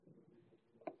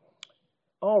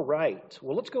All right,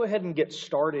 well, let's go ahead and get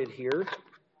started here.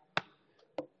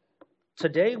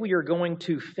 Today we are going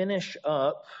to finish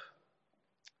up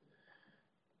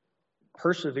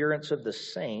Perseverance of the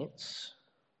Saints,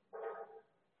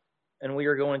 and we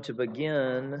are going to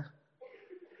begin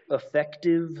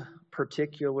Effective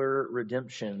Particular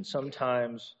Redemption,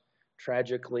 sometimes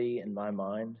tragically in my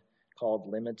mind called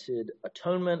Limited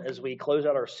Atonement, as we close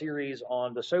out our series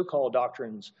on the so-called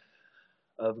Doctrines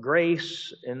of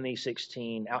Grace in the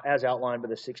as outlined by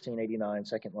the 1689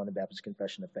 Second London Baptist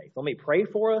Confession of Faith. Let me pray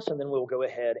for us, and then we'll go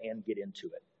ahead and get into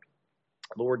it.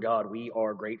 Lord God, we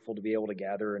are grateful to be able to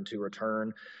gather and to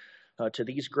return to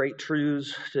these great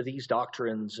truths, to these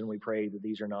doctrines, and we pray that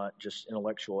these are not just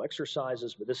intellectual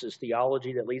exercises, but this is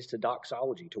theology that leads to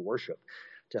doxology, to worship,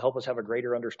 to help us have a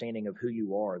greater understanding of who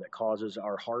you are, that causes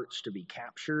our hearts to be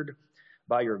captured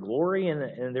by your glory,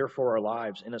 and therefore our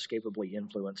lives inescapably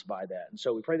influenced by that. And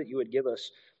so we pray that you would give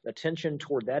us attention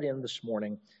toward that end this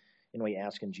morning, and we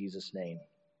ask in Jesus' name.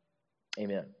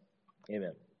 Amen.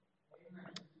 Amen.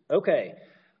 Okay,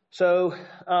 so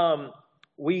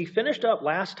we finished up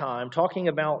last time talking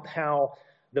about how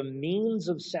the means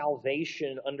of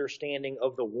salvation understanding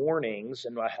of the warnings,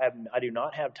 and I do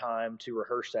not have time to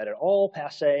rehearse that at all,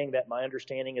 past saying that my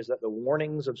understanding is that the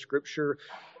warnings of Scripture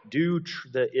do,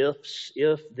 the ifs,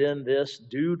 if, then this,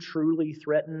 do truly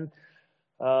threaten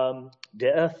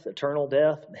death, eternal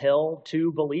death, hell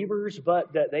to believers,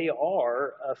 but that they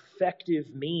are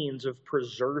effective means of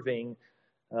preserving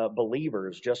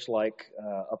believers, just like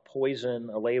a poison,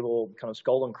 a label, kind of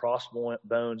skull and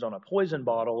crossbones on a poison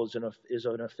bottle is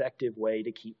an effective way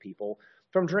to keep people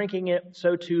from drinking it.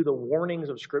 So too, the warnings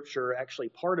of Scripture are actually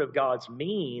part of God's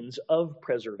means of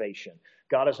preservation.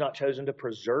 God has not chosen to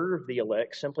preserve the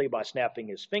elect simply by snapping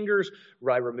his fingers,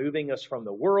 by removing us from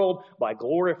the world, by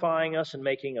glorifying us and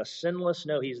making us sinless.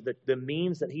 No, he's the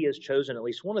means that he has chosen, at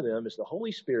least one of them, is the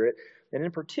Holy Spirit, and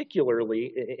in particular,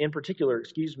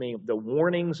 the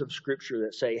warnings of Scripture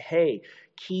that say, hey,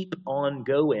 keep on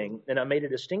going. And I made a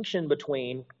distinction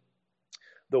between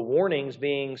the warnings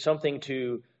being something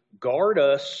to guard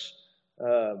us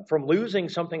from losing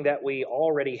something that we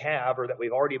already have or that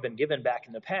we've already been given back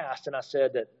in the past. And I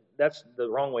said that that's the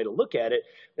wrong way to look at it.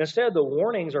 Instead, the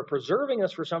warnings are preserving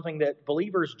us for something that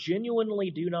believers genuinely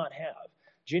do not have.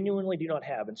 Genuinely do not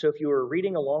have. And so if you were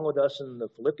reading along with us in the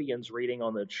Philippians reading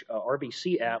on the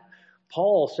RBC app,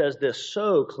 Paul says this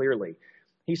so clearly.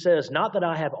 He says, not that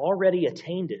I have already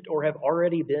attained it or have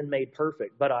already been made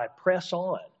perfect, but I press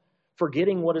on,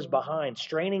 forgetting what is behind,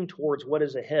 straining towards what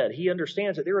is ahead. He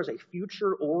understands that there is a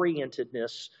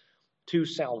future-orientedness to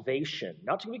salvation,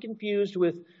 not to be confused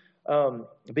with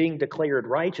being declared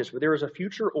righteous, but there is a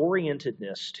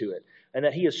future-orientedness to it, and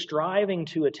that he is striving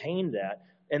to attain that,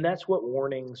 and that's what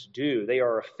warnings do. They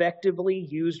are effectively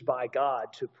used by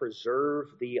God to preserve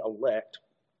the elect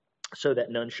so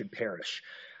that none should perish.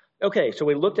 Okay, so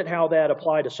we looked at how that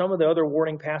applied to some of the other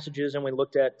warning passages, and we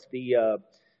looked at the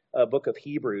book of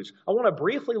Hebrews. I want to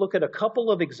briefly look at a couple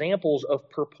of examples of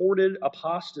purported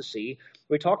apostasy.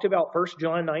 We talked about 1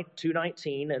 John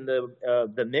 2:19 and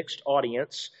the mixed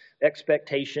audience,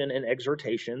 expectation and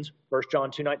exhortations. 1 John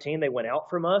 2:19, they went out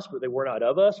from us, but they were not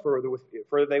of us.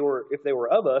 If they were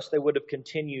of us, they would have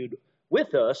continued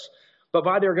with us. But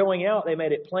by their going out, they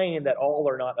made it plain that all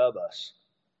are not of us.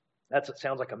 It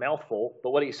sounds like a mouthful,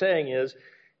 but what he's saying is,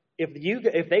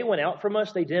 if they went out from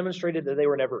us, they demonstrated that they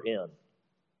were never in.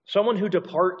 Someone who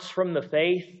departs from the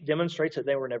faith demonstrates that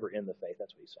they were never in the faith.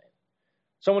 That's what he's saying.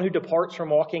 Someone who departs from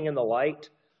walking in the light,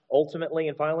 ultimately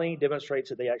and finally, demonstrates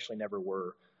that they actually never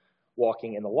were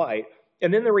walking in the light.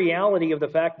 And then the reality of the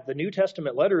fact that the New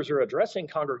Testament letters are addressing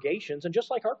congregations, and just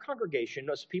like our congregation,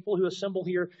 as people who assemble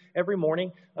here every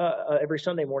morning, every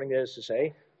Sunday morning, that is to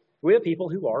say, we have people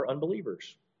who are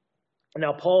unbelievers.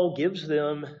 Now, Paul gives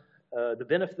them the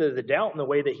benefit of the doubt in the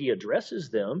way that he addresses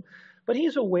them, but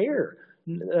he's aware.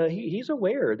 He's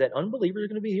aware that unbelievers are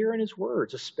going to be hearing his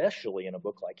words, especially in a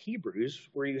book like Hebrews,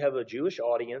 where you have a Jewish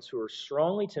audience who are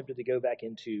strongly tempted to go back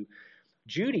into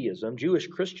Judaism, Jewish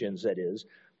Christians, that is.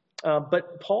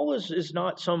 But Paul is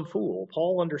not some fool.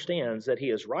 Paul understands that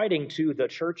he is writing to the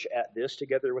church at this,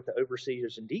 together with the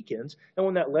overseers and deacons. And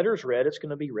when that letter is read, it's going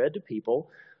to be read to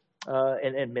people,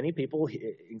 and many people,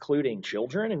 including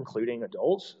children, including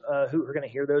adults, who are going to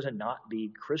hear those and not be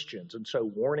Christians. And so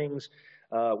warnings,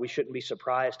 we shouldn't be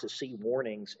surprised to see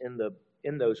warnings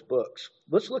in those books.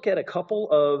 Let's look at a couple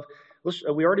of,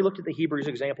 we already looked at the Hebrews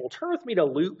example. Turn with me to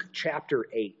Luke chapter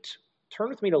 8. Turn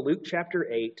with me to Luke chapter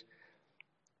 8.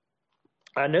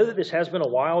 I know that this has been a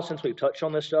while since we've touched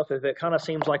on this stuff. If it kind of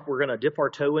seems like we're going to dip our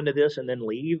toe into this and then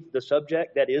leave the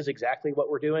subject, that is exactly what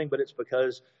we're doing, but it's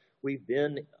because We've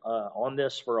been on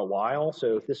this for a while,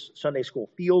 so if this Sunday school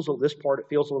feels a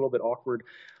little bit awkward,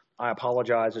 I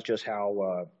apologize. It's just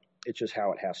how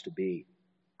it has to be.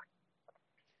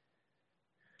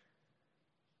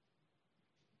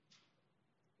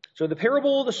 So the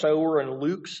parable of the sower in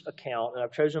Luke's account, and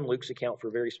I've chosen Luke's account for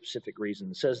a very specific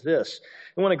reason, says this: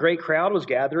 and when a great crowd was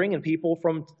gathering and people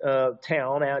from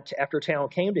after town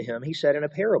came to him, he said in a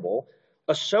parable,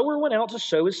 a sower went out to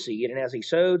sow his seed, and as he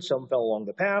sowed, some fell along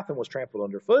the path and was trampled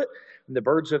underfoot, and the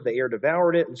birds of the air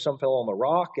devoured it, and some fell on the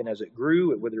rock, and as it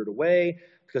grew, it withered away,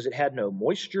 because it had no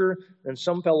moisture, and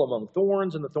some fell among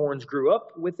thorns, and the thorns grew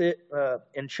up with it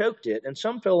and choked it, and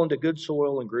some fell into good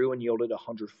soil and grew and yielded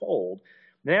 100-fold.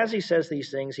 And as he said these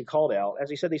things, he called out,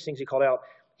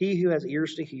 he who has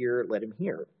ears to hear, let him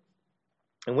hear.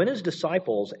 And when his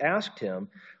disciples asked him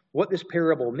what this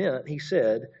parable meant, he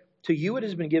said, to you it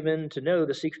has been given to know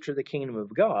the secrets of the kingdom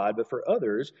of God, but for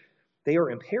others they are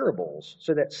in parables,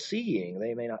 so that seeing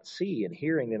they may not see, and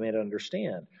hearing they may not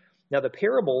understand. Now the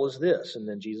parable is this, and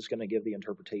then Jesus is going to give the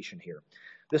interpretation here.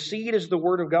 The seed is the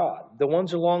word of God. The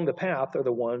ones along the path are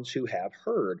the ones who have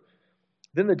heard.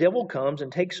 Then the devil comes and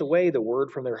takes away the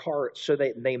word from their hearts so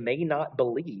that they may not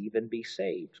believe and be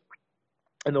saved.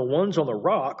 And the ones on the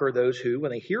rock are those who,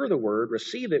 when they hear the word,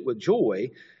 receive it with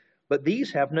joy, but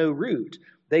these have no root.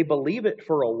 They believe it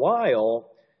for a while,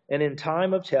 and in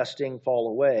time of testing fall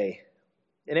away.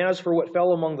 And as for what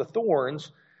fell among the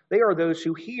thorns, they are those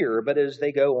who hear, but as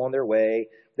they go on their way,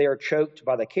 they are choked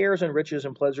by the cares and riches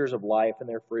and pleasures of life, and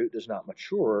their fruit does not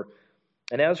mature.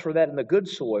 And as for that in the good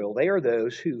soil, they are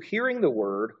those who, hearing the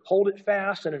word, hold it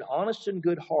fast in an honest and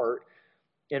good heart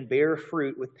and bear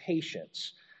fruit with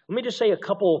patience. Let me just say a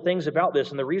couple of things about this,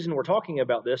 and the reason we're talking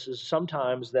about this is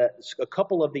sometimes that a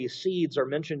couple of these seeds are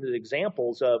mentioned as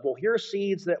examples of, well, here are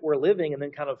seeds that were living and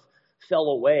then kind of fell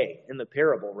away in the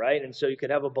parable, right? And so you could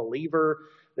have a believer.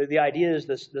 The idea is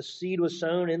the seed was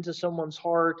sown into someone's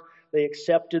heart. They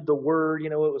accepted the word,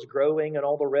 it was growing and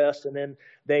all the rest, and then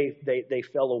they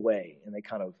fell away and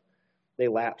they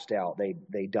lapsed out.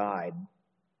 They died.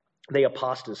 They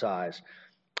apostatized.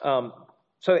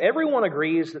 So everyone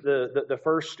agrees that the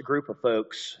first group of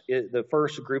folks, the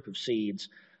first group of seeds,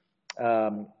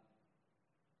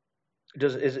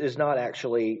 is not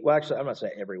actually. Well, actually, I'm not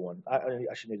saying everyone. I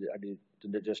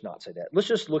did just not say that. Let's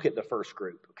just look at the first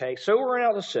group. Okay, sower went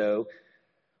out to sow.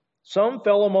 Some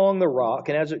fell among the rock,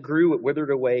 and as it grew, it withered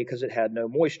away because it had no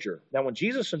moisture. Now, when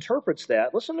Jesus interprets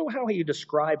that, listen to how he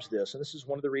describes this, and this is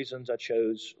one of the reasons I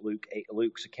chose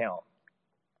Luke's account.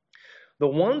 The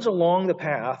ones along the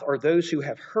path are those who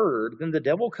have heard. Then the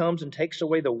devil comes and takes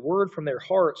away the word from their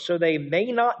hearts, so they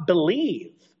may not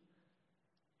believe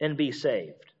and be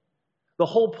saved. The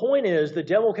whole point is the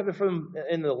devil coming from,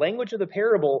 in the language of the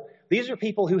parable, these are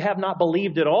people who have not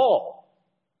believed at all.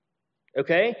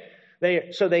 Okay?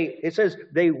 It says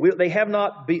they will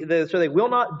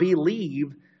not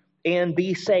believe and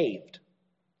be saved.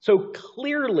 So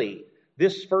clearly,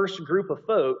 this first group of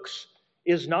folks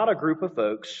is not a group of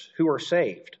folks who are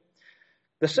saved.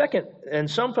 The second, and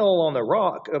some fell on the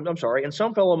rock. And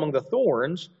some fell among the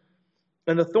thorns,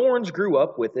 and the thorns grew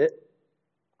up with it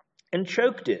and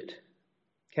choked it.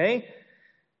 Okay,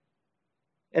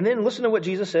 and then listen to what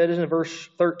Jesus said in verse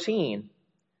 13.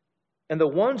 And the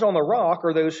ones on the rock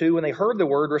are those who, when they heard the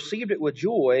word, received it with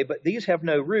joy, but these have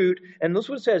no root. And this is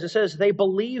what it says. It says they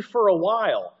believe for a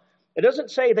while. It doesn't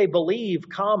say they believe,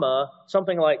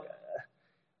 something like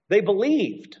they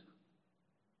believed.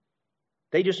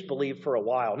 They just believed for a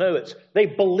while. No, it's they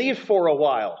believed for a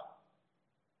while.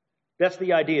 That's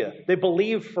the idea. They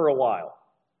believed for a while.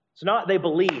 It's not they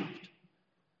believed.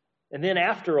 And then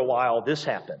after a while, this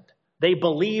happened. They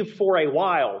believed for a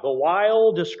while. The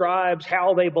while describes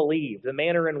how they believed, the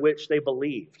manner in which they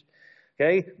believed.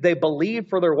 Okay? They believed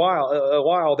for a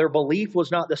while. Their belief was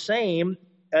not the same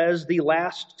as the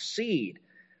last seed,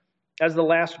 as the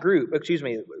last group.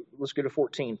 Let's go to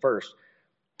 14 first.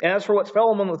 As for what fell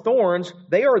among the thorns,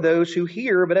 they are those who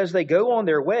hear, but as they go on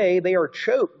their way, they are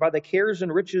choked by the cares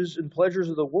and riches and pleasures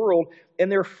of the world,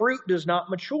 and their fruit does not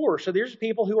mature. So there's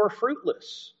people who are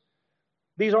fruitless.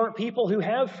 These aren't people who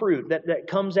have fruit that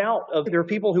comes out of. They're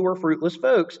people who are fruitless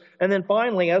folks. And then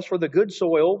finally, as for the good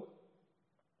soil,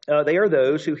 they are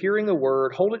those who, hearing the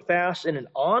word, hold it fast in an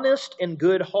honest and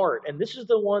good heart. And this is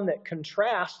the one that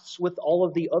contrasts with all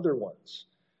of the other ones.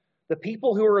 The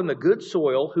people who are in the good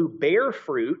soil, who bear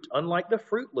fruit, unlike the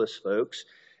fruitless folks,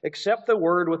 accept the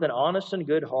word with an honest and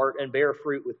good heart and bear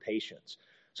fruit with patience.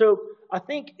 So I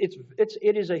think it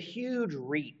is a huge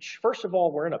reach. First of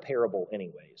all, we're in a parable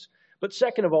anyways. But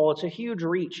second of all, it's a huge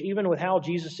reach, even with how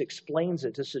Jesus explains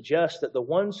it, to suggest that the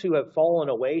ones who have fallen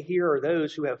away here are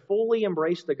those who have fully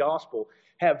embraced the gospel,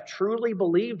 have truly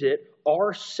believed it,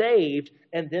 are saved,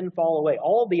 and then fall away.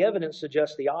 All the evidence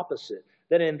suggests the opposite,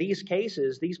 that in these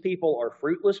cases, these people are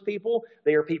fruitless people.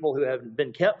 They are people who have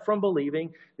been kept from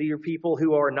believing. They are people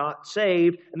who are not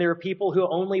saved, and there are people who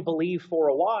only believe for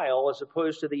a while, as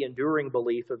opposed to the enduring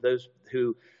belief of those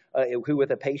who with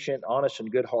a patient, honest,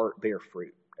 and good heart bear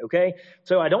fruit. Okay?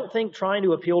 So I don't think trying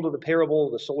to appeal to the parable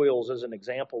of the soils as an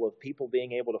example of people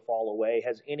being able to fall away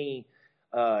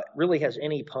really has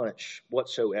any punch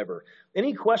whatsoever.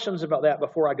 Any questions about that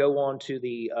before I go on to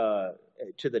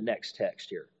the next text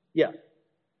here? Yeah.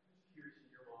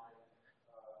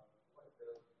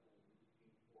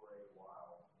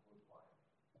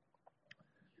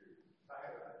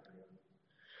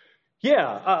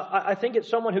 Yeah, I think it's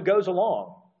someone who goes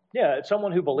along. Yeah, it's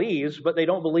someone who believes, but they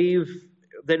don't believe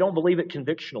it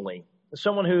convictionally. It's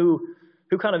someone who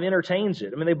kind of entertains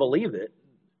it. I mean, they believe it.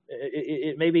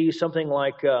 It may be something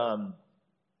like, I'm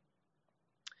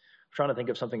trying to think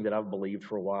of something that I've believed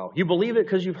for a while. You believe it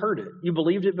because you've heard it. You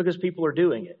believed it because people are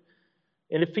doing it.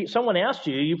 And if someone asked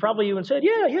you, you probably even said,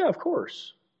 yeah, of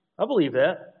course. I believe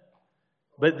that.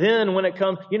 But then when it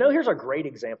comes, here's a great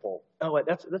example. Oh,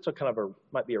 that's a kind of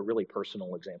might be a really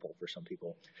personal example for some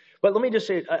people. But let me just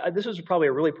say, this is probably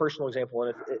a really personal example.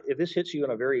 And if this hits you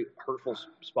in a very hurtful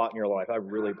spot in your life, I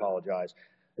really apologize.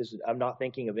 I'm not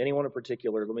thinking of anyone in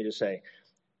particular. Let me just say,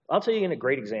 I'll tell you a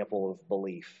great example of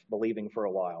believing for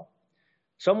a while.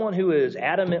 Someone who is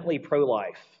adamantly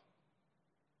pro-life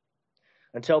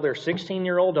until their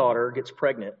 16-year-old daughter gets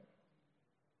pregnant.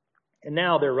 And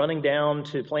now they're running down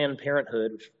to Planned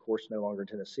Parenthood, which of course no longer in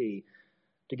Tennessee,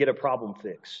 to get a problem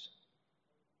fixed.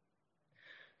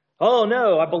 Oh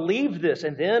no, I believe this.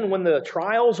 And then when the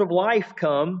trials of life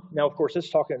come, now of course this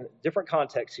is talking different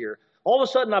context here. All of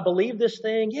a sudden I believe this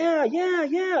thing, yeah.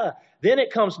 Then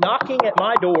it comes knocking at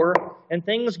my door and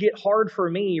things get hard for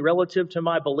me relative to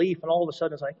my belief. And all of a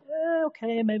sudden it's like,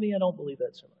 okay, maybe I don't believe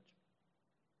that so much.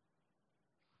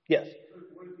 Yes?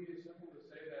 Would it be as simple to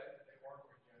say that they weren't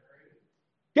regenerated?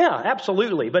 Yeah,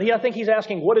 absolutely. But I think he's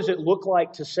asking, what does it look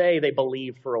like to say they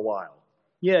believed for a while?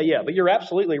 Yeah. But you're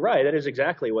absolutely right. That is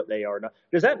exactly what they are.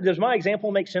 Does my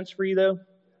example make sense for you, though?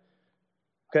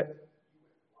 Okay.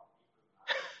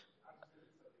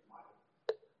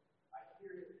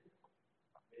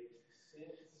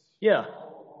 Yeah.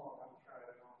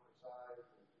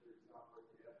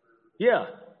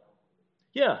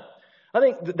 I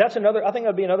think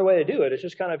that'd be another way to do it. It's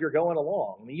just kind of you're going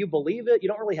along. I mean, you believe it. You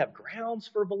don't really have grounds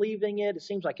for believing it. It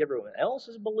seems like everyone else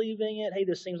is believing it. Hey,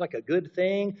 this seems like a good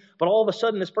thing. But all of a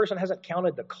sudden, this person hasn't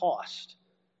counted the cost.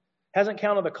 And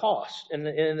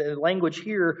the language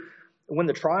here, when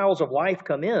the trials of life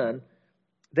come in,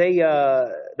 they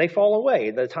fall away.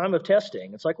 The time of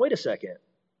testing. It's like, wait a second.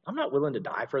 I'm not willing to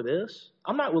die for this.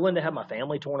 I'm not willing to have my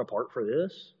family torn apart for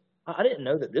this. I didn't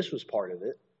know that this was part of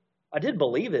it. I did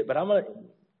believe it, but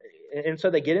and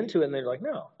so they get into it and they're like,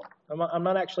 no, I'm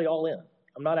not actually all in.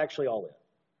 I'm not actually all in.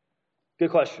 Good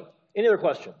question. Any other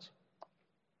questions?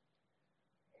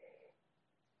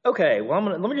 Okay, well,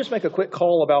 let me just make a quick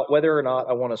call about whether or not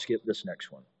I want to skip this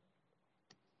next one.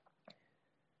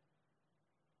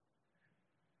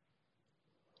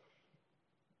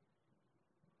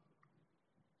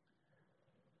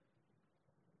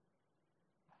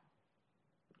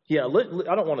 Yeah,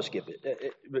 I don't want to skip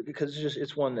it because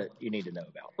it's one that you need to know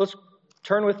about. Let's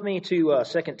turn with me to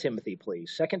 2 Timothy,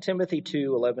 please. 2 Timothy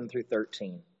 2, 11 through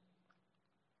 13.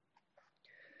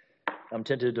 I'm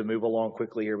tempted to move along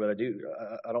quickly here, but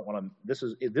I don't want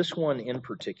to. This one in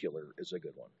particular is a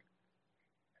good one.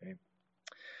 Okay.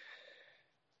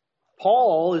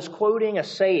 Paul is quoting a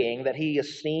saying that he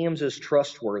esteems as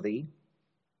trustworthy.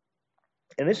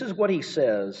 And this is what he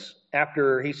says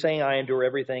after he's saying, I endure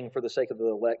everything for the sake of the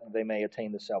elect, they may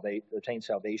attain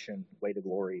salvation, way to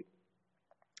glory.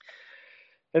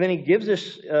 And then he gives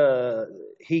this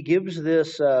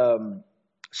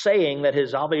saying that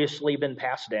has obviously been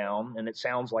passed down, and it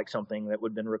sounds like something that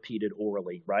would have been repeated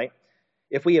orally, right?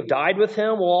 If we have died with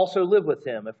him, we'll also live with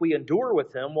him. If we endure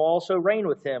with him, we'll also reign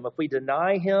with him. If we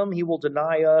deny him, he will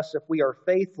deny us. If we are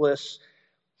faithless,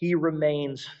 he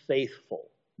remains faithful.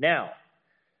 Now,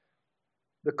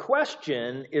 the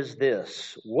question is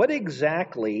this. What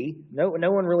exactly, no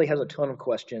one really has a ton of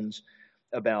questions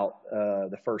about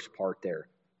the first part there.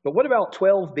 But what about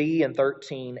 12b and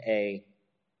 13a?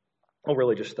 Oh,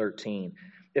 really just 13.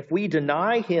 If we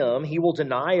deny him, he will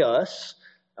deny us.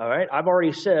 All right, I've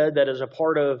already said that as a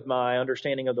part of my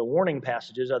understanding of the warning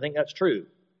passages, I think that's true.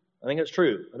 I think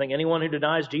anyone who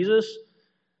denies Jesus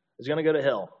is going to go to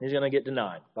hell. He's going to get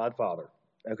denied by the Father.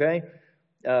 Okay?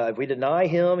 If we deny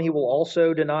him, he will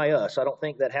also deny us. I don't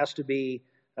think that has to be,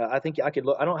 I think I could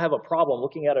look, I don't have a problem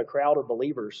looking at a crowd of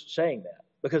believers saying that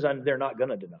because they're not going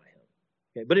to deny him.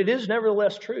 Okay? But it is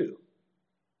nevertheless true.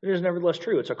 It is nevertheless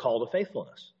true. It's a call to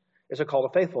faithfulness. It's a call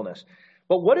to faithfulness.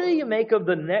 But what do you make of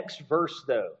the next verse,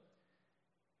 though?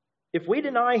 If we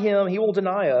deny him, he will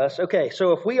deny us. Okay,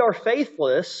 so if we are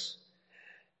faithless,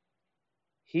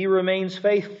 he remains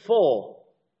faithful.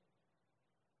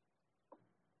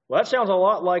 Well, that sounds a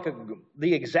lot like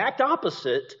the exact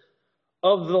opposite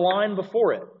of the line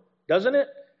before it, doesn't it?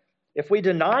 If we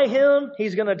deny him,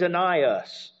 he's going to deny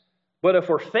us. But if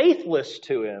we're faithless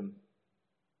to him,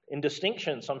 in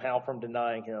distinction somehow from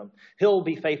denying him, he'll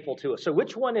be faithful to us. So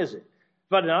which one is it?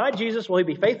 If I deny Jesus, will he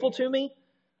be faithful to me?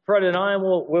 If I deny him,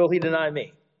 will he deny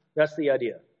me? That's the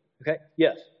idea. Okay?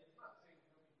 Yes.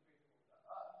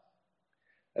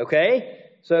 Okay?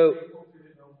 So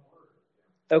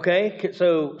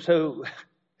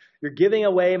you're giving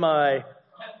away my...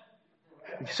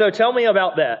 So tell me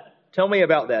about that. Tell me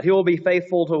about that. He will be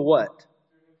faithful to what?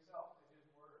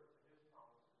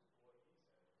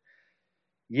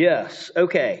 Yes.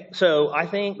 Okay. So I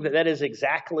think that is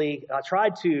exactly, I'm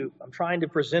trying to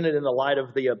present it in the light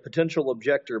of the potential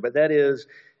objector, but that is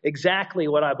exactly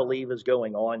what I believe is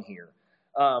going on here.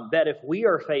 That if we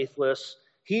are faithless,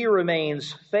 he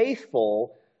remains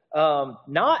faithful,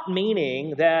 not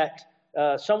meaning that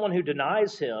someone who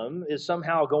denies him is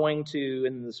somehow going to,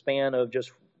 in the span of just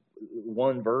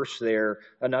one verse there,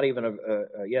 not even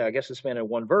I guess the span of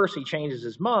one verse, he changes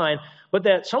his mind, but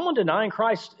that someone denying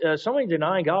Christ, someone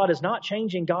denying God is not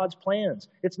changing God's plans.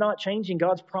 It's not changing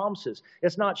God's promises.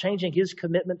 It's not changing his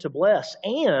commitment to bless.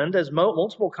 And as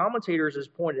multiple commentators has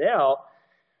pointed out,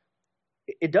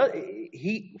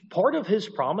 part of his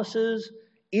promises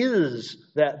is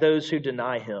that those who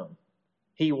deny him,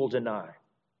 he will deny.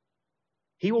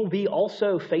 He will be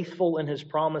also faithful in his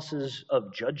promises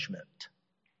of judgment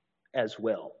as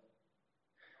well.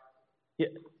 Yeah.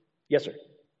 Yes, sir.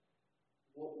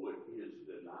 What would his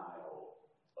denial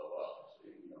of us,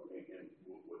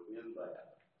 within that?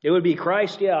 It would be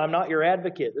Christ, yeah, I'm not your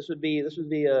advocate. This would be a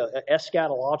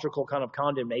eschatological kind of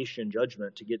condemnation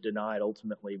judgment to get denied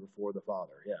ultimately before the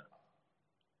Father, yeah.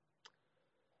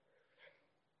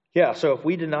 Yeah, so if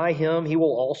we deny him, he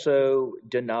will also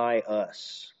deny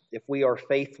us. If we are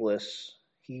faithless,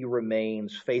 he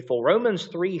remains faithful. Romans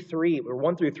 1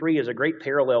 through 3 is a great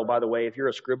parallel, by the way, if you're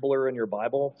a scribbler in your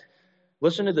Bible.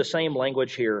 Listen to the same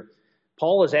language here.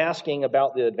 Paul is asking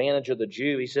about the advantage of the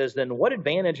Jew. He says, then what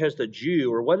advantage has the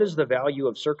Jew, or what is the value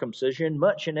of circumcision?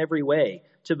 Much in every way.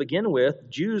 To begin with,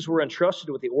 Jews were entrusted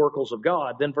with the oracles of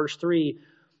God. Then verse 3,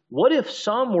 what if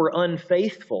some were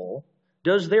unfaithful?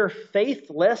 Does their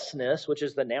faithlessness, which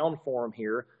is the noun form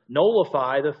here,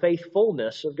 nullify the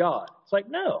faithfulness of God? It's like,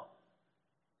 no.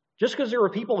 Just because there were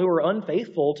people who were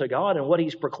unfaithful to God and what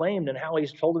he's proclaimed and how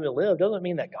he's told them to live doesn't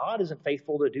mean that God isn't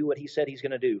faithful to do what he said he's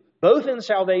going to do, both in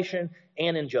salvation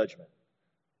and in judgment.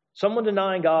 Someone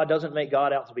denying God doesn't make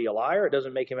God out to be a liar. It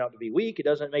doesn't make him out to be weak. It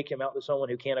doesn't make him out to someone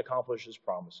who can't accomplish his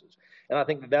promises. And I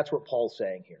think that's what Paul's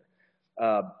saying here.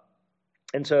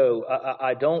 And so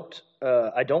I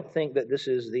don't think that this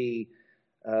is the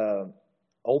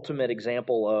ultimate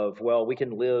example of, well, we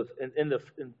can live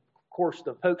of course,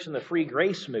 the folks in the free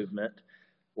grace movement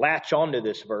latch onto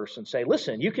this verse and say,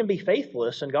 listen, you can be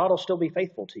faithless and God will still be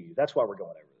faithful to you. That's why we're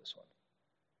going over this one.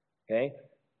 Okay?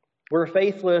 We're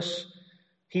faithless,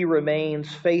 he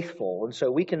remains faithful. And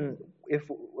so we can,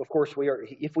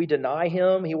 if we deny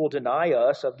him, he will deny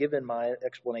us. I've given my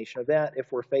explanation of that. If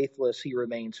we're faithless, he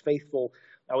remains faithful.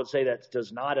 I would say that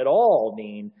does not at all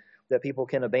mean that people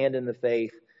can abandon the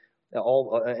faith.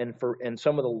 And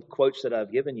some of the quotes that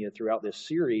I've given you throughout this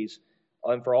series,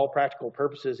 and for all practical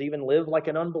purposes, even live like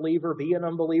an unbeliever, be an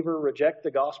unbeliever, reject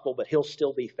the gospel, but he'll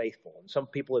still be faithful. And some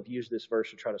people have used this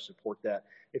verse to try to support that.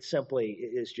 It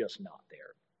is just not there.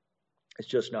 It's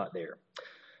just not there.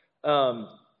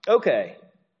 Okay.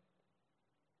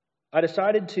 I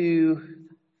decided to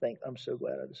think. I'm so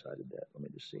glad I decided that. Let me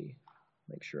just see.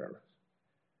 Make sure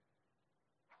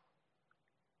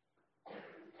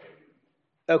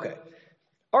Okay.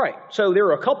 All right. So there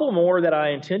are a couple more that I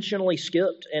intentionally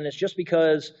skipped, and it's just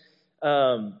because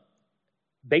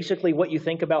basically what you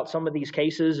think about some of these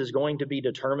cases is going to be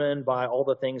determined by all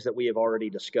the things that we have already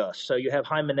discussed. So you have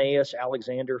Hymenaeus,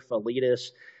 Alexander,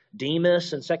 Philetus,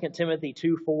 Demas in 2 Timothy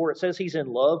 2:4. It says he's in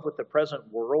love with the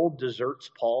present world, deserts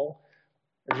Paul.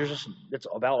 That's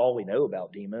about all we know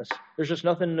about Demas. There's just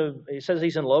nothing. He says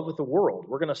he's in love with the world.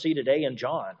 We're going to see today in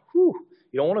John.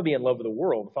 You don't want to be in love with the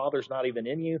world. The Father's not even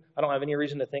in you. I don't have any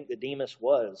reason to think that Demas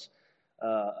was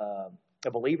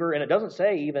a believer. And it doesn't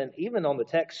say, even on the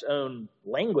text's own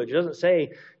language, it doesn't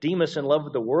say Demas in love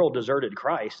with the world deserted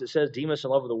Christ. It says Demas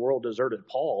in love with the world deserted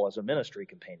Paul as a ministry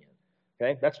companion.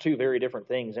 Okay, that's two very different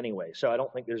things anyway. So I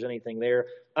don't think there's anything there.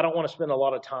 I don't want to spend a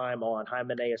lot of time on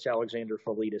Hymenaeus, Alexander,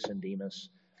 Philetus, and Demas,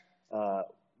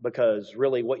 because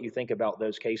really what you think about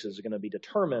those cases is going to be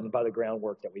determined by the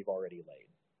groundwork that we've already laid.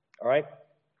 All right?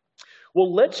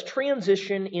 Well, let's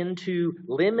transition into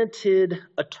limited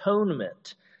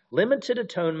atonement. Limited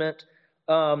atonement,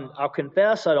 I'll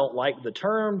confess I don't like the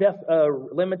term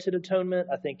limited atonement.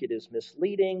 I think it is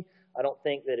misleading. I don't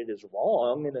think that it is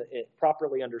wrong and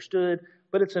properly understood,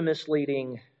 but it's a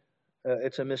misleading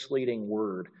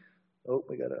word. Oh,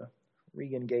 we got to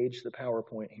re-engage the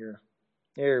PowerPoint here.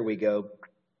 There we go.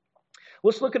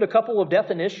 Let's look at a couple of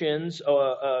definitions.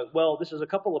 This is a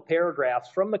couple of paragraphs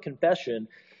from the confession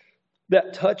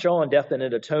that touch on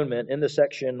definite atonement in the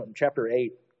section, chapter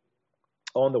 8,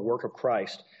 on the work of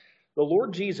Christ. The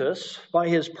Lord Jesus, by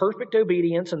his perfect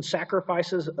obedience and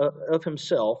sacrifices of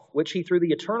himself, which he through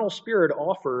the eternal Spirit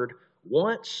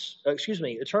once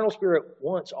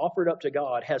offered up to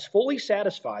God, has fully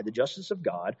satisfied the justice of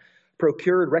God,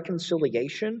 procured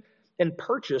reconciliation, and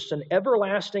purchased an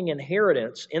everlasting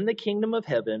inheritance in the kingdom of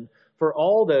heaven for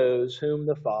all those whom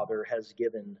the Father has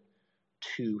given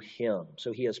to him.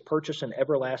 So he has purchased an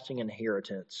everlasting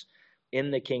inheritance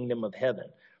in the kingdom of heaven.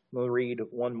 We'll read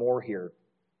one more here.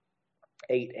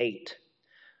 8:8.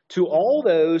 To all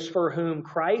those for whom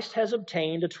Christ has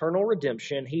obtained eternal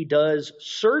redemption, he does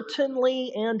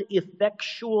certainly and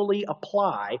effectually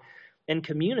apply and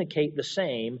communicate the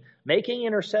same, making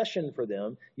intercession for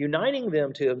them, uniting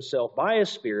them to himself by his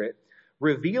Spirit,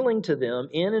 revealing to them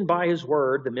in and by his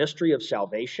word the mystery of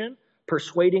salvation,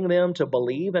 persuading them to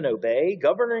believe and obey,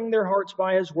 governing their hearts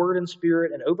by his word and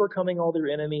Spirit, and overcoming all their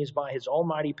enemies by his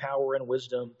almighty power and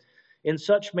wisdom, in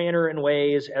such manner and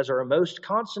ways as are most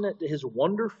consonant to his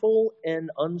wonderful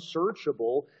and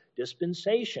unsearchable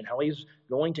dispensation, how he's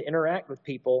going to interact with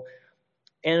people,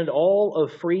 and all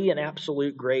of free and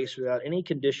absolute grace without any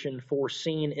condition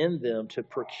foreseen in them to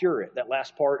procure it. That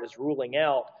last part is ruling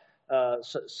out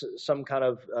some kind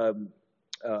of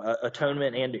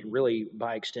atonement and really,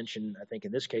 by extension, I think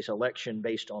in this case, election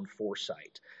based on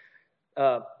foresight.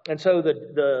 And so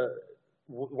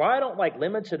why I don't like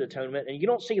limited atonement, and you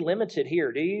don't see limited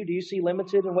here, do you? Do you see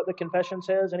limited in what the confession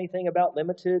says? Anything about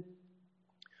limited?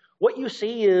 What you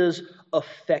see is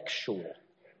effectual.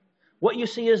 What you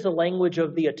see is the language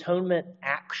of the atonement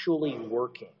actually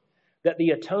working, that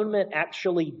the atonement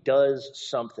actually does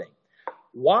something.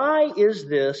 Why is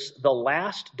this the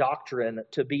last doctrine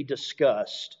to be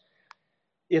discussed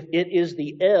if it is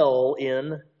the L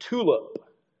in TULIP?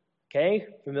 Okay,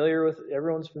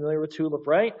 everyone's familiar with TULIP,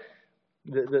 right?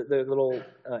 The little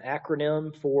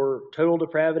acronym for total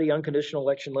depravity, unconditional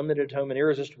election, limited atonement,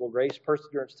 irresistible grace,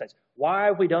 perseverance, saints. Why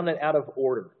have we done it out of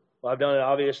order? Well, I've done it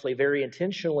obviously very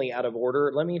intentionally out of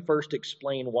order. Let me first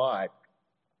explain why.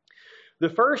 The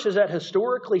first is that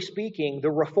historically speaking,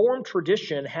 the Reformed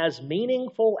tradition has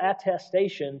meaningful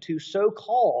attestation to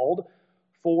so-called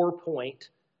four-point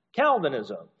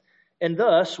Calvinism. And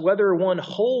thus, whether one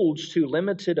holds to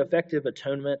limited effective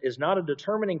atonement is not a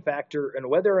determining factor in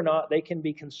whether or not they can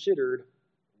be considered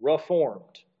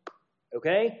Reformed.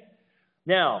 Okay?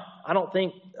 Now, I don't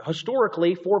think,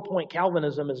 historically, four-point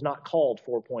Calvinism is not called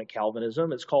four-point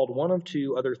Calvinism. It's called one of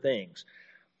two other things.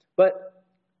 But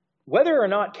whether or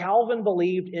not Calvin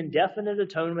believed in definite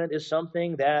atonement is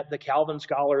something that the Calvin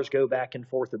scholars go back and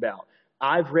forth about.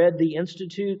 I've read the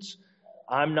Institutes.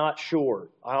 I'm not sure.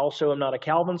 I also am not a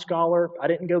Calvin scholar. I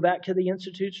didn't go back to the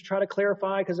Institutes to try to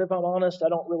clarify, because if I'm honest, I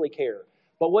don't really care.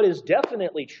 But what is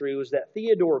definitely true is that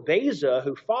Theodore Beza,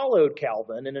 who followed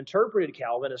Calvin and interpreted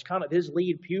Calvin as kind of his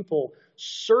lead pupil,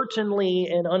 certainly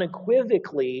and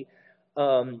unequivocally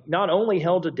not only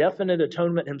held to definite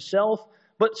atonement himself,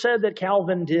 but said that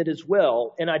Calvin did as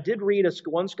well. And I did read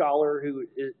one scholar who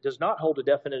does not hold a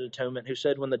definite atonement, who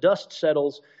said when the dust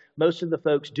settles, most of the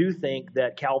folks do think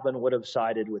that Calvin would have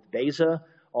sided with Beza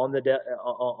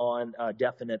on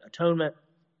definite atonement,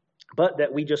 but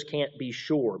that we just can't be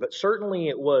sure. But certainly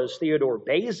it was Theodore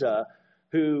Beza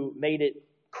who made it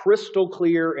crystal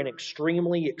clear and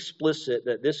extremely explicit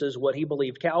that this is what he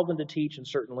believed Calvin to teach, and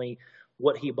certainly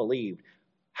what he believed.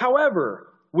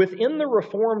 However, within the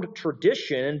Reformed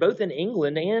tradition, both in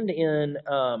England and in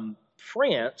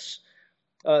France,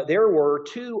 there were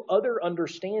two other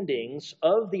understandings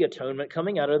of the atonement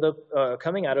coming out of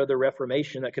the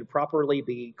Reformation that could properly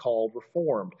be called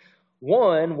Reformed.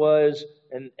 One was,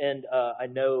 and I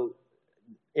know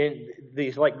in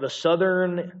these, like the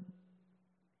southern,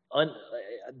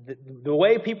 the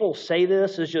way people say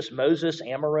this is just Moses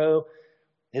Amaro.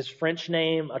 His French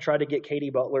name, I tried to get Katie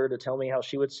Butler to tell me how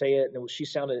she would say it, and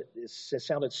it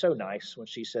sounded so nice when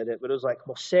she said it, but it was like,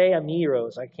 Mosé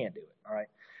Amiros. I can't do it, all right?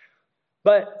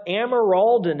 But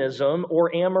Ameraldianism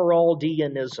or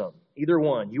Ameraldianism, either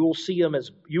one, you will see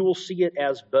it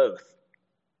as both.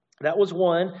 That was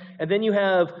one. And then you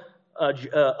have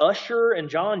Usher and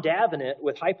John Davenant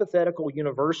with hypothetical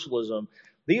universalism.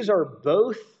 These are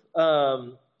both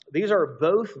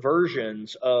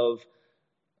versions of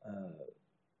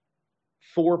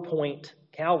 4-point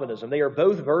Calvinism. They are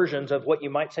both versions of what you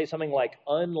might say something like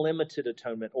unlimited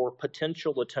atonement or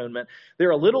potential atonement.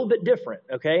 They're a little bit different,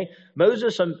 okay?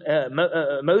 Moses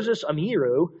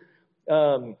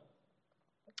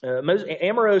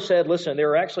Amaro said, listen,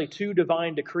 there are actually two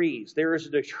divine decrees. There is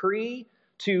a decree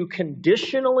to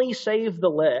conditionally save the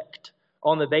elect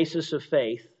on the basis of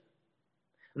faith,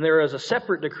 and there is a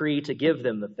separate decree to give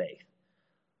them the faith.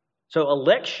 So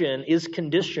election is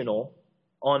conditional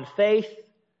on faith,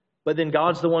 but then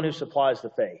God's the one who supplies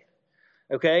the faith.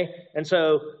 Okay? And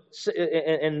so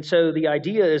the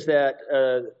idea is that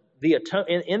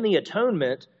in the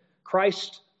atonement,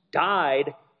 Christ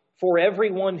died for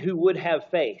everyone who would have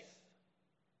faith.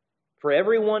 For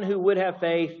everyone who would have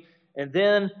faith, and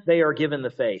then they are given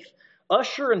the faith.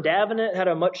 Usher and Davenant had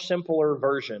a much simpler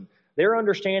version. Their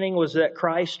understanding was that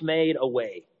Christ made a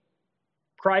way.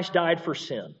 Christ died for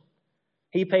sin.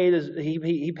 He paid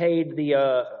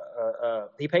the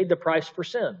price for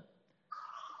sin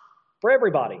for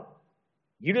everybody.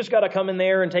 You just got to come in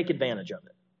there and take advantage of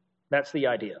it. That's the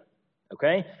idea.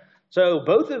 Okay? So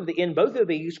in both of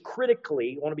these,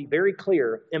 critically, I want to be very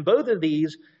clear, in both of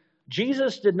these,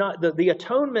 Jesus did not, the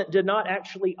atonement did not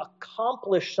actually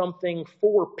accomplish something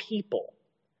for people.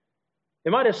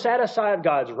 It might have set aside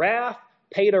God's wrath,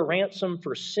 paid a ransom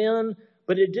for sin,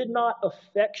 but it did not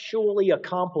effectually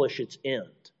accomplish its end.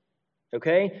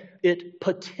 Okay? It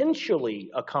potentially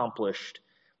accomplished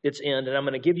its end, and I'm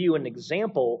going to give you an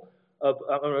example I'm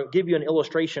going to give you an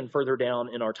illustration further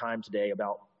down in our time today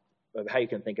about how you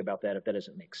can think about that if that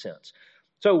doesn't make sense.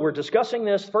 So we're discussing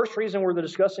this. First reason we're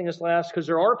discussing this last, because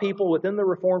there are people within the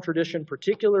Reformed tradition,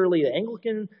 particularly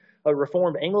the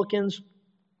Reformed Anglicans,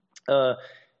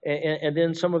 and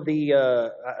then some of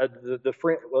the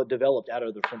developed out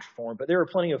of the French Reform, but there are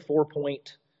plenty of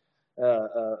 4-point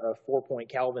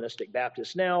Calvinistic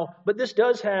Baptists now. But this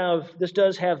does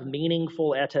have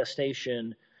meaningful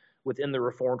attestation within the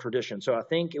Reformed tradition. So I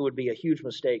think it would be a huge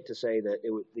mistake to say that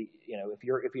it would be,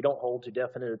 if you don't hold to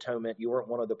definite atonement, you weren't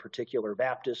one of the particular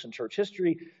Baptists in church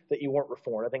history, that you weren't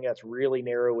Reformed. I think that's really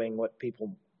narrowing what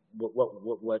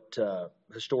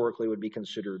historically would be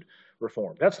considered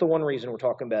Reformed. That's the one reason we're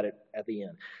talking about it at the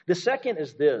end. The second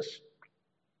is this.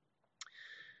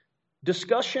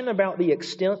 Discussion about the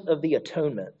extent of the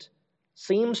atonement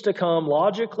seems to come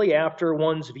logically after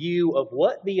one's view of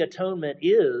what the atonement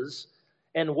is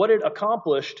and what it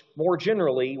accomplished more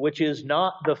generally, which is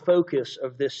not the focus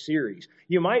of this series.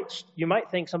 You might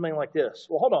think something like this.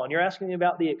 Well, hold on. You're asking me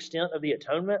about the extent of the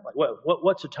atonement? Like,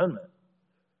 what's atonement?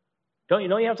 Don't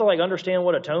you have to understand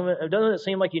what atonement? Doesn't it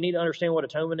seem like you need to understand what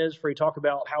atonement is before you talk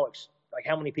about how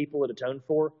many people it atoned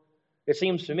for? It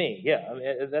seems to me, yeah. I mean,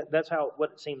 that's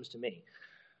what it seems to me.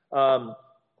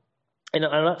 And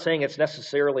I'm not saying it's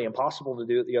necessarily impossible to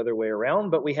do it the other way around,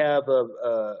 but we have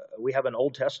an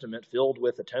Old Testament filled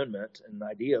with atonement and the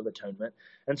idea of atonement.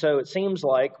 And so it seems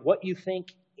like what you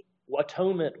think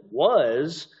atonement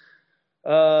was,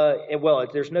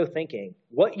 there's no thinking.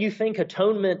 What you think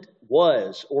atonement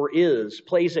was or is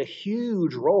plays a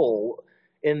huge role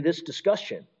in this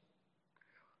discussion.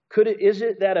 Is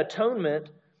it that atonement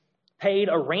paid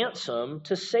a ransom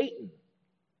to Satan?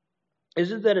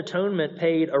 Is it that atonement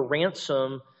paid a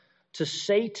ransom to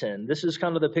Satan? This is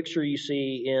kind of the picture you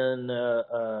see in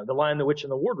The Lion, the Witch,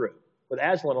 and the Wardrobe, with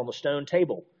Aslan on the stone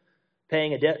table,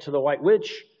 paying a debt to the White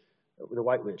Witch. The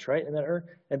White Witch, right? Isn't that her?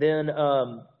 And then,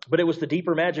 but it was the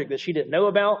deeper magic that she didn't know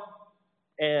about,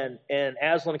 and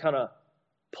Aslan kind of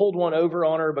pulled one over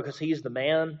on her because he's the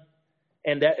man,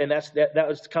 and that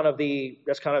was kind of the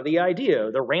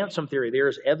idea, the ransom theory. There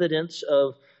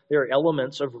are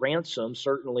elements of ransom,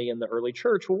 certainly in the early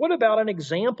church. Well, what about an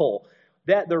example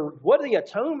that what the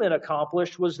atonement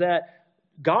accomplished was that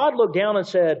God looked down and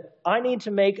said, I need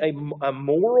to make a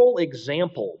moral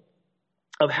example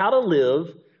of how to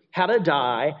live, how to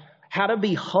die, how to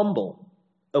be humble.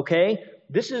 Okay?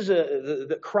 This is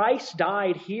Christ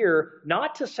died here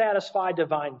not to satisfy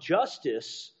divine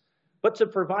justice, but to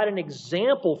provide an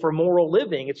example for moral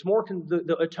living. It's more,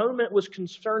 the atonement was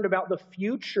concerned about the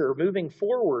future moving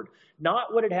forward,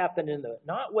 not what had happened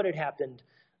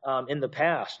in the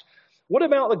past. What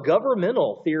about the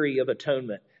governmental theory of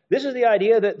atonement? This is the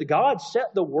idea that God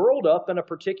set the world up in a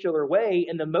particular way,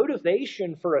 and the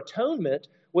motivation for atonement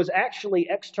was actually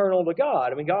external to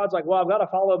God. I mean, God's like, well, I've got to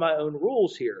follow my own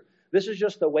rules here. This is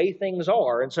just the way things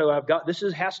are. And so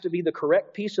has to be the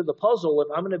correct piece of the puzzle if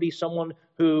I'm going to be someone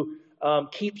who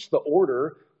keeps the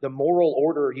order, the moral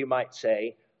order, you might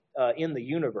say, in the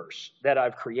universe that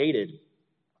I've created.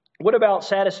 What about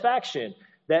satisfaction?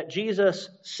 That Jesus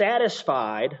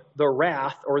satisfied the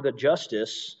wrath or the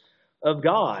justice of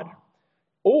God?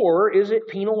 Or is it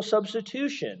penal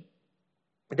substitution?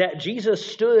 That Jesus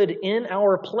stood in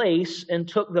our place and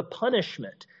took the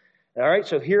punishment. All right,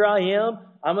 so here I am.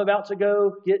 I'm about to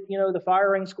go get, the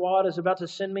firing squad is about to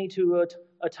send me to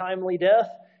a timely death.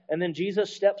 And then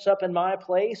Jesus steps up in my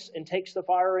place and takes the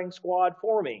firing squad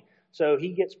for me. So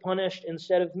he gets punished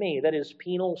instead of me. That is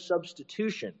penal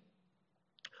substitution.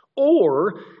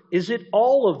 Or is it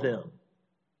all of them?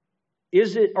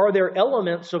 Are there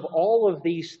elements of all of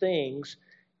these things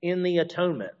in the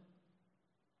atonement?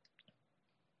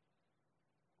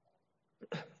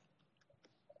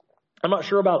 I'm not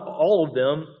sure about all of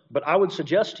them, but I would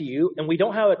suggest to you, and we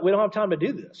don't have time to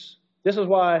do this. This is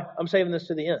why I'm saving this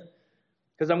to the end,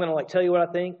 because I'm going to tell you what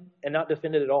I think and not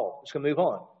defend it at all. I'm just going to move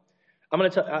on.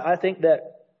 I think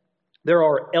that there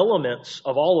are elements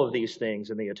of all of these things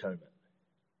in the atonement.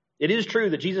 It is true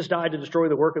that Jesus died to destroy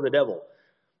the work of the devil.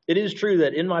 It is true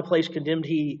that in my place condemned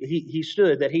he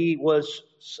stood, that he was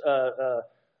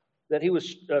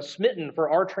smitten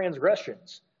for our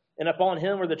transgressions, and upon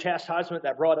him were the chastisement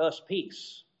that brought us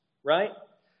peace. Right?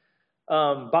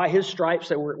 By his stripes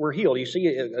that we're healed. You see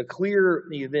a clear.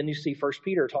 Then you see 1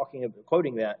 Peter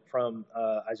quoting that from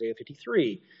Isaiah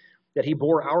 53, that he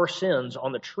bore our sins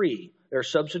on the tree.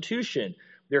 There's substitution.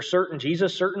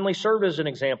 Jesus certainly served as an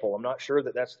example. I'm not sure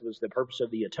that was the purpose of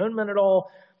the atonement at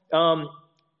all.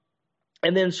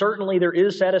 And then certainly there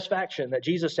is satisfaction, that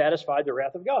Jesus satisfied the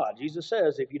wrath of God. Jesus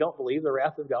says, if you don't believe, the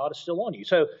wrath of God is still on you.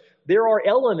 So there are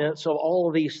elements of all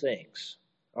of these things.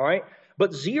 All right? But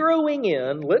let's zero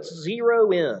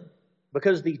in,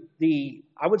 because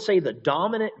I would say the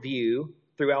dominant view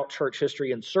throughout church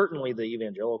history, and certainly the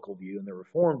evangelical view and the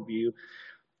Reformed view,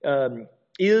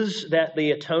 is that the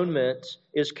atonement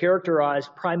is characterized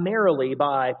primarily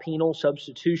by penal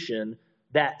substitution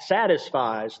that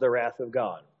satisfies the wrath of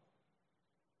God.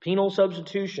 Penal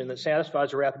substitution that satisfies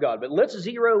the wrath of God. But let's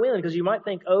zero in, because you might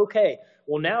think, okay,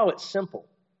 well, now it's simple.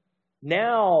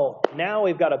 Now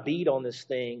we've got a beat on this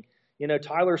thing.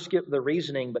 Tyler skipped the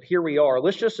reasoning, but here we are.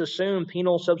 Let's just assume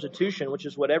penal substitution, which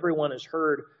is what everyone has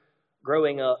heard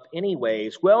growing up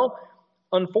anyways. Well,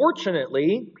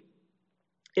 unfortunately,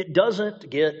 it doesn't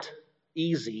get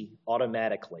easy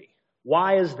automatically.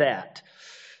 Why is that?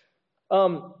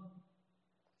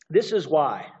 This is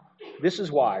why. This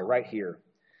is why right here.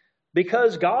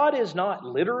 Because God is not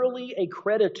literally a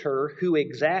creditor who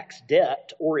exacts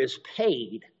debt or is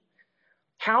paid.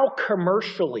 How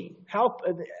commercially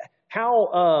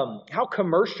are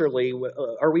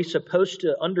we supposed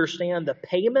to understand the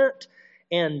payment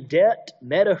and debt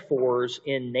metaphors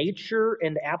in nature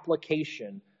and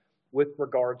application with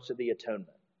regards to the atonement?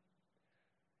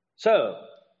 So,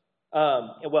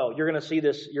 you're going to see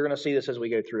this. You're going to see this as we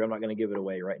go through. I'm not going to give it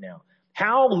away right now.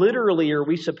 How literally are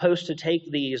we supposed to take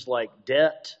these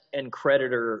debt and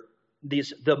creditor,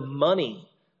 the money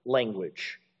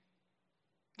language,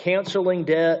 canceling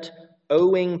debt,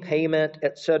 owing payment,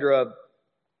 etc.?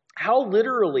 How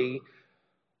literally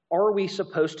are we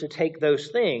supposed to take those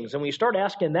things? And when you start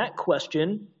asking that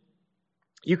question,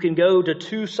 you can go to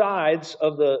two sides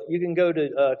of you can go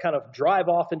to kind of drive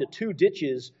off into two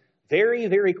ditches very,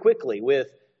 very quickly with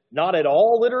not at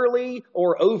all literally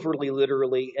or overly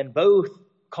literally, and both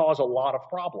cause a lot of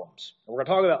problems. And we're going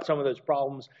to talk about some of those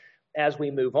problems as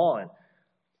we move on.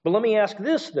 But let me ask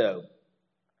this, though.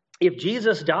 If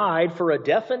Jesus died for a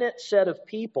definite set of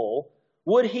people,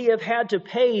 would he have had to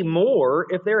pay more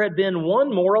if there had been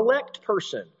one more elect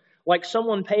person, like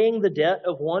someone paying the debt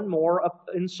of one more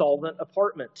insolvent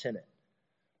apartment tenant?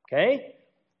 Okay?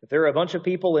 If there are a bunch of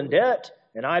people in debt,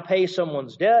 and I pay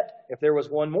someone's debt, if there was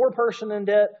one more person in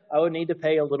debt, I would need to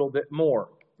pay a little bit more.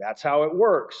 That's how it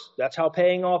works. That's how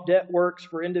paying off debt works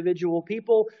for individual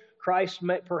people.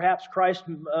 Perhaps Christ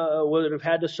would have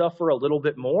had to suffer a little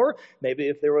bit more. Maybe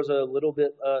if there was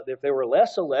if there were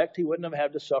less elect, he wouldn't have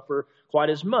had to suffer quite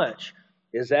as much.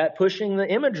 Is that pushing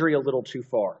the imagery a little too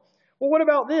far? Well, what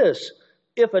about this?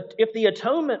 if the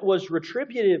atonement was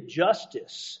retributive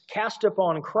justice cast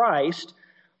upon Christ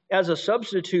as a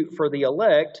substitute for the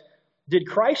elect, did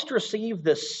Christ receive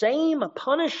the same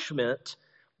punishment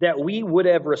that we would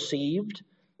have received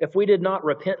if we did not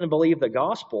repent and believe the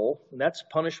gospel? And that's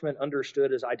punishment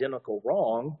understood as identical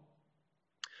wrong.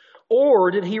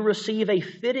 Or did he receive a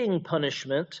fitting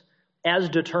punishment as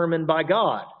determined by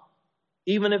God,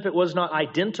 even if it was not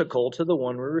identical to the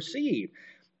one we received?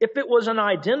 If it was an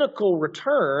identical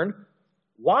return,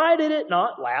 why did it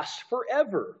not last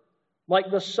forever?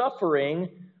 Like the suffering of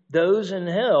those in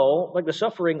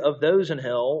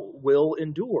hell will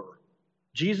endure.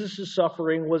 Jesus'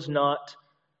 suffering was not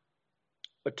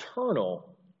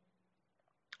eternal.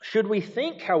 Should we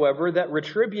think, however, that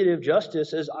retributive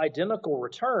justice is identical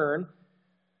return,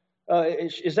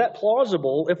 is that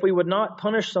plausible if we would not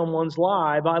punish someone's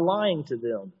lie by lying to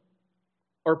them,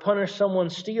 or punish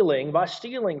someone's stealing by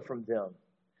stealing from them?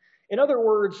 In other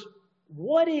words,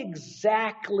 what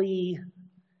exactly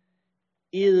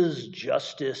is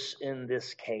justice in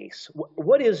this case?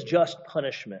 What is just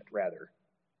punishment, rather?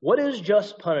 What is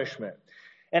just punishment?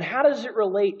 And how does it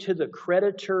relate to the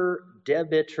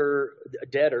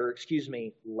debtor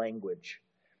language?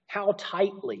 How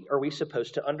tightly are we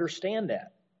supposed to understand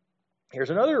that? Here's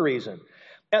another reason.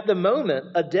 At the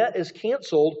moment a debt is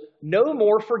canceled, no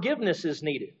more forgiveness is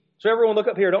needed. So everyone look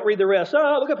up here. Don't read the rest.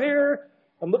 Look up here.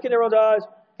 I'm looking at everyone's eyes.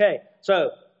 Okay,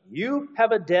 so you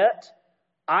have a debt.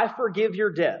 I forgive your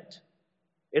debt.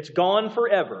 It's gone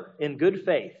forever in good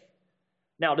faith.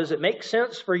 Now, does it make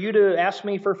sense for you to ask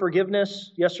me for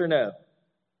forgiveness? Yes or no?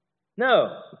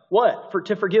 No. What?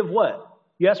 To forgive what?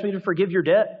 You asked me to forgive your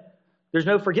debt? There's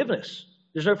no forgiveness.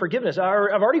 There's no forgiveness.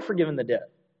 I've already forgiven the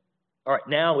debt. All right,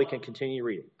 now we can continue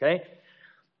reading, okay?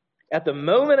 At the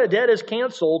moment a debt is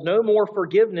canceled, no more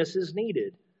forgiveness is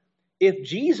needed. If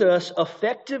Jesus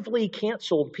effectively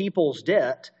canceled people's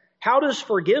debt, how does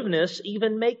forgiveness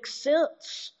even make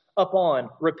sense upon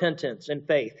repentance and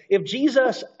faith? If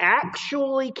Jesus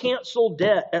actually canceled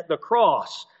debt at the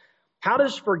cross, how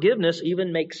does forgiveness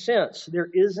even make sense? There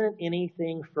isn't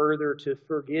anything further to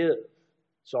forgive.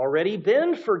 It's already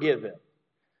been forgiven.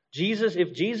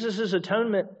 If Jesus'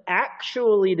 atonement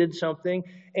actually did something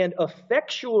and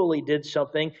effectually did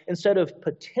something instead of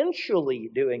potentially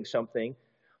doing something,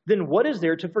 then what is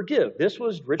there to forgive? This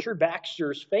was Richard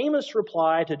Baxter's famous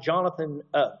reply to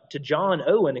John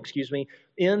Owen,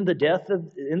 in the death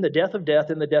of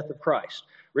death in the death of Christ.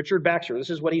 Richard Baxter, this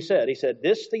is what he said. He said,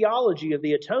 "This theology of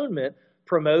the atonement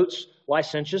promotes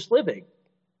licentious living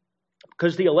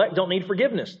because the elect don't need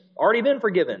forgiveness. Already been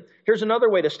forgiven." Here's another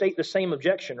way to state the same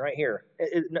objection right here.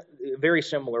 A very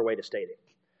similar way to state it.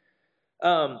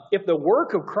 If the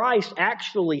work of Christ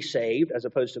actually saved, as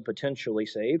opposed to potentially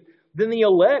saved, then the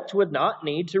elect would not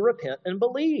need to repent and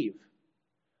believe.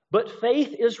 But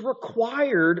faith is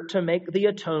required to make the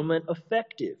atonement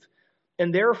effective.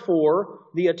 And therefore,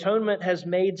 the atonement has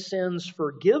made sins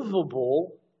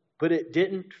forgivable, but it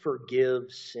didn't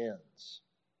forgive sins.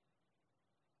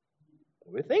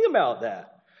 What do we think about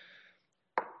that?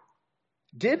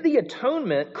 Did the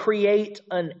atonement create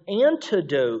an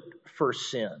antidote for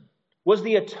sin? Was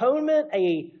the atonement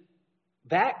a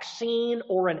vaccine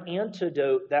or an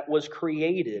antidote that was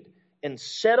created and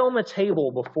set on the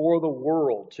table before the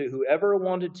world to whoever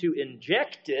wanted to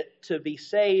inject it to be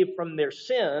saved from their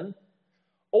sin?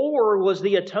 Or was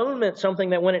the atonement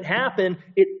something that when it happened,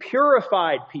 it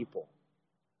purified people?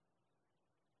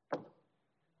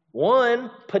 One,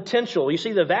 potential. You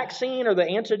see the vaccine or the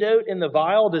antidote in the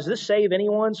vial, does this save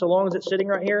anyone so long as it's sitting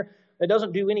right here? It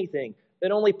doesn't do anything.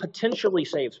 It only potentially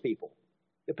saves people.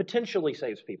 It potentially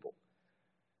saves people.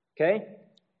 Okay?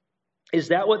 Is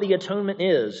that what the atonement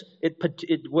is?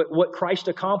 What Christ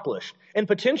accomplished? And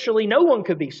potentially no one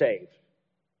could be saved.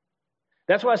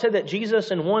 That's why I said that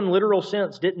Jesus, in one literal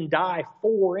sense, didn't die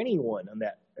for anyone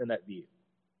in that view.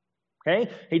 Okay?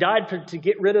 He died to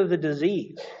get rid of the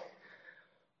disease.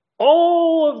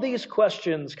 All of these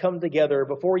questions come together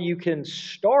before you can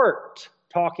start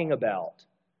talking about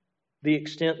the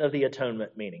extent of the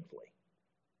atonement meaningfully.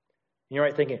 And you're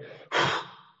right thinking,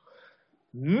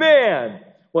 man,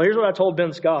 well, here's what I told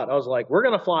Ben Scott. I was like, we're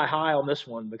going to fly high on this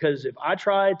one because if I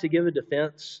tried to give a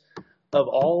defense of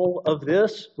all of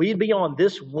this, we'd be on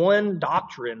this one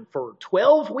doctrine for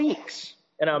 12 weeks,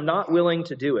 and I'm not willing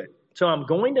to do it. So I'm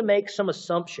going to make some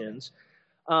assumptions,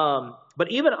 but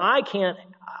even I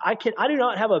do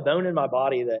not have a bone in my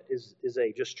body that is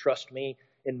a just trust me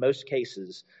in most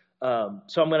cases.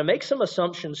 So I'm going to make some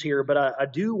assumptions here, but I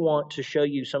do want to show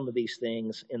you some of these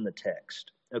things in the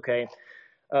text, okay?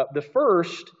 The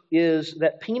first is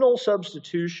that penal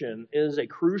substitution is a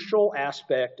crucial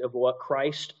aspect of what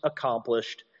Christ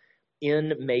accomplished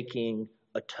in making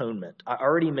atonement. I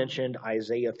already mentioned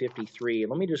Isaiah 53.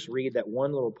 Let me just read that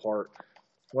one little part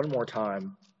one more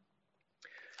time.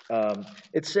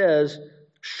 It says,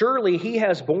 "Surely he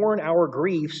has borne our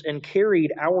griefs and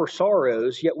carried our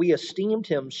sorrows, yet we esteemed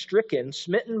him stricken,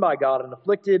 smitten by God, and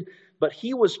afflicted, but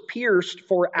he was pierced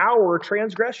for our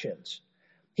transgressions.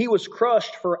 He was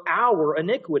crushed for our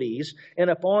iniquities, and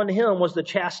upon him was the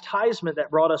chastisement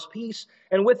that brought us peace,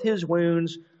 and with his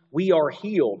wounds we are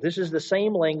healed." This is the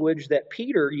same language that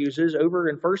Peter uses over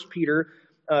in 1 Peter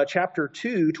chapter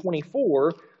 2,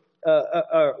 24.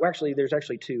 Actually, there's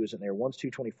actually two, isn't there? One's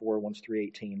 2:24, one's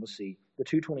 3:18. Let's see. The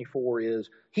 2:24 is,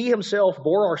 "He himself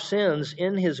bore our sins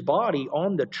in his body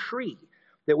on the tree,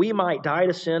 that we might die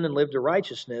to sin and live to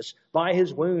righteousness. By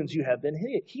his wounds you have been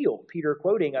healed." Peter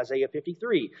quoting Isaiah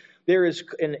 53. There is,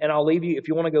 and I'll leave you, if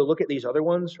you want to go look at these other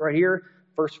ones right here,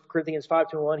 1 Corinthians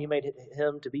 5:21, "He made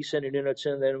him to be sin and knew not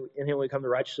sin, then in him will become the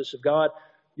righteousness of God."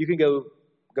 You can go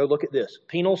look at this.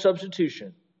 Penal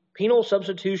substitution. Penal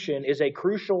substitution is a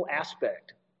crucial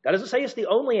aspect. That doesn't say it's the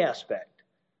only aspect.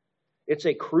 It's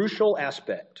a crucial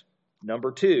aspect.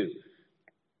 Number two,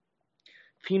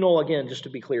 penal, again, just to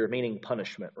be clear, meaning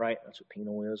punishment, right? That's what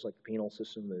penal is, like the penal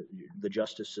system, the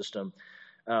justice system.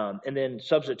 And then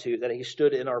substitute, that he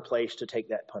stood in our place to take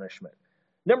that punishment.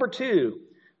 Number two,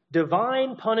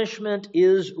 divine punishment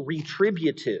is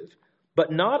retributive,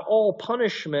 but not all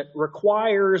punishment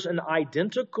requires an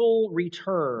identical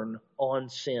return on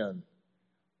sin.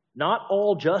 Not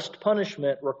all just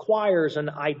punishment requires an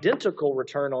identical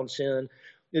return on sin.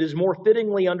 It is more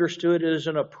fittingly understood as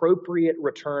an appropriate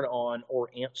return on or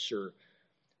answer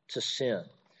to sin.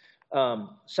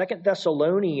 2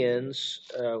 Thessalonians,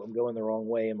 I'm going the wrong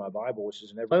way in my Bible, which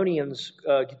is in Thessalonians,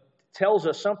 tells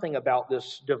us something about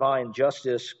this divine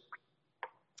justice.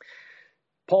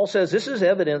 Paul says, "This is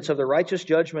evidence of the righteous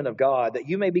judgment of God, that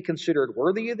you may be considered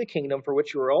worthy of the kingdom for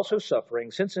which you are also suffering,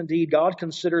 since indeed God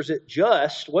considers it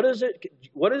just." What is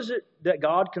it that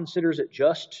God considers it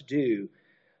just to do?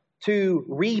 To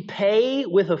repay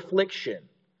with affliction,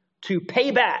 to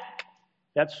pay back.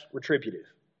 That's retributive.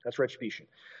 That's retribution.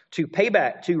 To pay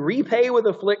back, to repay with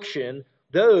affliction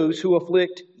those who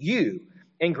afflict you,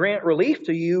 and grant relief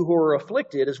to you who are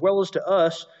afflicted, as well as to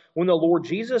us, when the Lord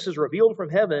Jesus is revealed from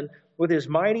heaven with his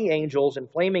mighty angels in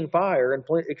flaming fire, and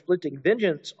inflicting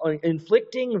vengeance on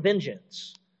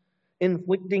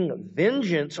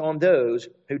those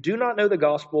who do not know the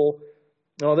gospel,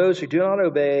 and on those who do not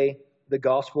obey the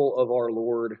gospel of our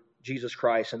Lord Jesus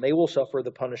Christ, and they will suffer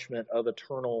the punishment of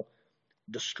eternal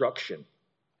destruction.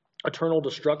 Eternal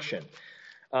destruction.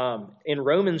 In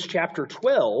Romans chapter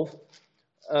 12,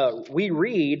 we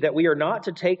read that we are not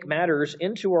to take matters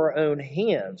into our own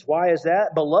hands. Why is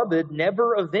that? "Beloved,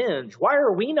 never avenge." Why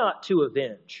are we not to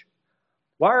avenge?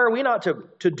 Why are we not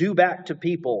to do back to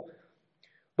people?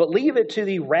 "But leave it to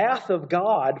the wrath of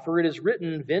God, for it is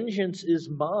written, 'Vengeance is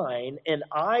mine, and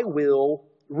I will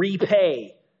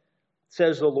repay,'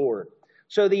 says the Lord."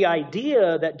 So the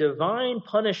idea that divine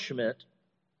punishment,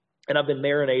 and I've been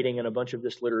marinating in a bunch of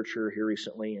this literature here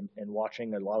recently and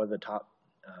watching a lot of the top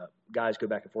guys go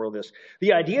back and forth with this.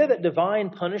 The idea that divine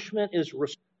punishment is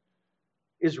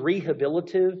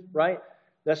rehabilitative, right?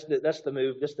 That's the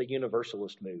move. That's the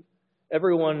universalist move.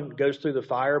 Everyone goes through the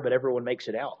fire, but everyone makes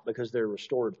it out because they're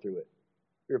restored through it.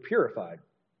 They're purified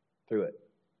through it.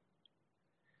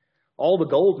 All the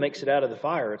gold makes it out of the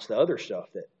fire. It's the other stuff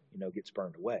that gets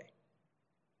burned away.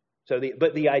 So,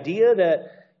 the idea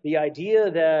that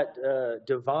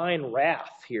divine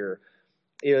wrath here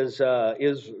is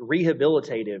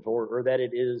rehabilitative or that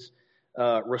it is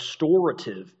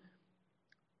restorative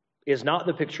is not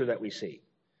the picture that we see.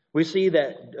 We see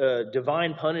that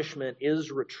divine punishment is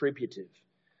retributive.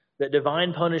 That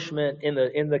divine punishment in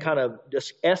the kind of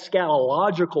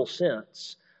eschatological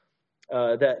sense,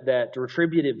 that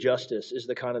retributive justice is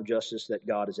the kind of justice that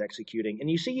God is executing.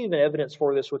 And you see even evidence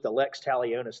for this with the lex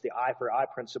talionis, the eye for eye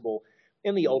principle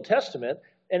in the Old Testament.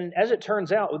 And as it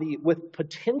turns out, with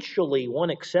potentially one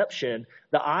exception,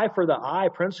 the eye for the eye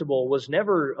principle was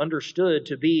never understood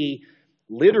to be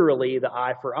literally the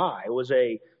eye for eye. It was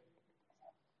a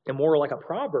more like a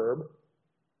proverb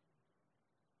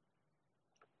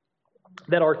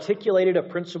that articulated a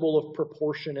principle of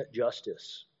proportionate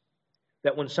justice.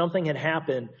 That when something had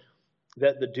happened,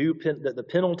 that the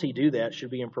penalty due that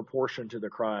should be in proportion to the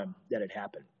crime that had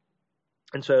happened.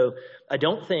 And so I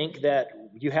don't think that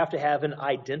you have to have an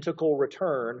identical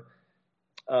return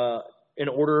in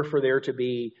order for there to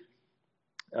be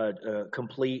a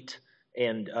complete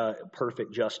and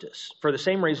perfect justice. For the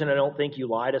same reason, I don't think you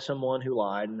lie to someone who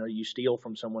lied, and you steal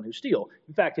from someone who steal.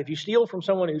 In fact, if you steal from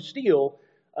someone who steal,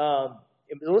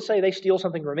 let's say they steal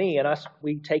something from me and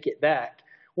we take it back.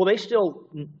 Well,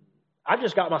 I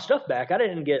just got my stuff back. I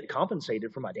didn't get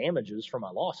compensated for my damages, for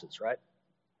my losses, right?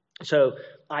 So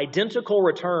identical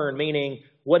return, meaning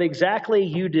what exactly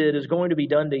you did is going to be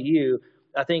done to you,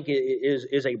 I think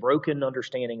is a broken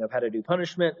understanding of how to do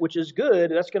punishment, which is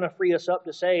good. That's going to free us up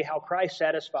to say how Christ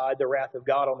satisfied the wrath of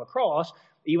God on the cross,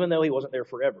 even though he wasn't there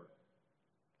forever.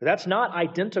 But that's not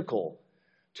identical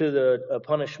to the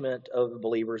punishment of the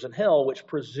believers in hell, which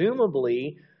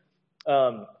presumably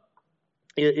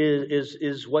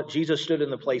is what Jesus stood in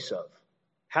the place of.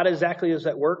 How exactly does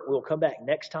that work? We'll come back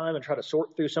next time and try to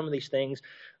sort through some of these things.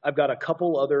 I've got a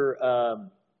couple other,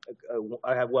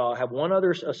 I have one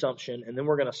other assumption, and then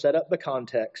we're going to set up the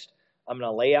context. I'm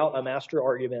going to lay out a master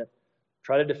argument,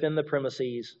 try to defend the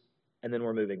premises, and then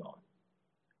we're moving on.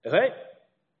 Okay?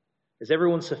 Is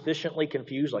everyone sufficiently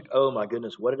confused? Like, oh my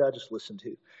goodness, what did I just listen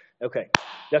to? Okay,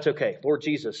 that's okay. Lord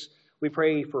Jesus, we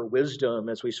pray for wisdom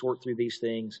as we sort through these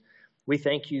things. We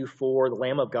thank you for the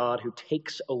Lamb of God who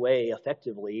takes away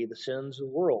effectively the sins of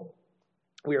the world.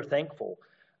 We are thankful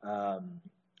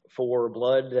for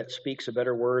blood that speaks a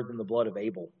better word than the blood of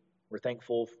Abel. We're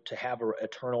thankful to have an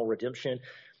eternal redemption,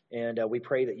 and we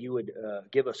pray that you would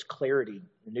give us clarity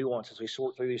and nuance as we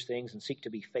sort through these things and seek to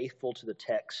be faithful to the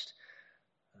text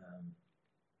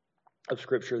of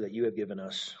Scripture that you have given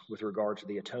us with regard to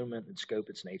the atonement, its scope,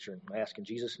 its nature. And I ask in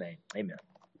Jesus' name, amen.